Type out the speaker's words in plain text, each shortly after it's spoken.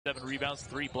7 rebounds,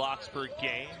 3 blocks per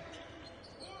game.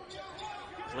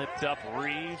 Flipped up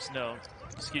Reeves.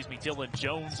 Dylan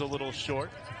Jones a little short.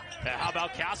 How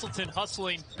about Castleton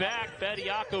hustling back?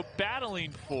 Bediako battling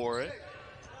for it.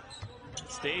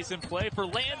 Stays in play for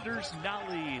Landers.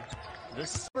 Nolley.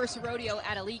 This first rodeo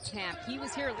at Elite Camp. He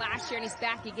was here last year and he's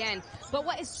back again. But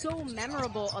what is so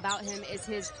memorable about him is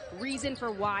his reason for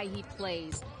why he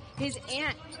plays. His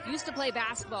aunt used to play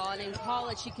basketball, and in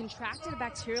college she contracted a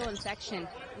bacterial infection,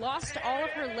 lost all of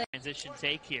her limbs. Transition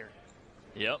take here.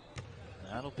 Yep,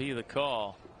 that'll be the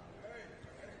call.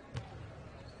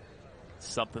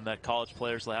 Something that college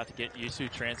players will have to get used to.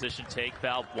 Transition take,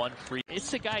 foul, 1 free. It's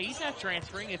the guy, he's not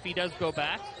transferring if he does go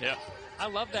back. Yeah. I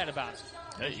love that about him,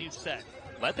 as you said.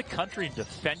 Led the country in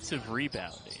defensive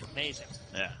rebounding. Amazing.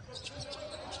 Yeah.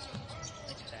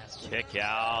 Kick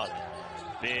out.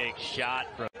 Big shot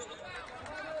from.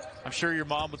 I'm sure your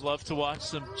mom would love to watch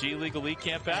some G League Elite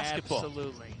Camp basketball.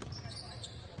 Absolutely.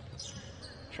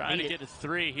 Trying to get a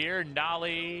 3 here.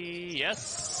 Nolley,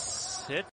 yes. Hit.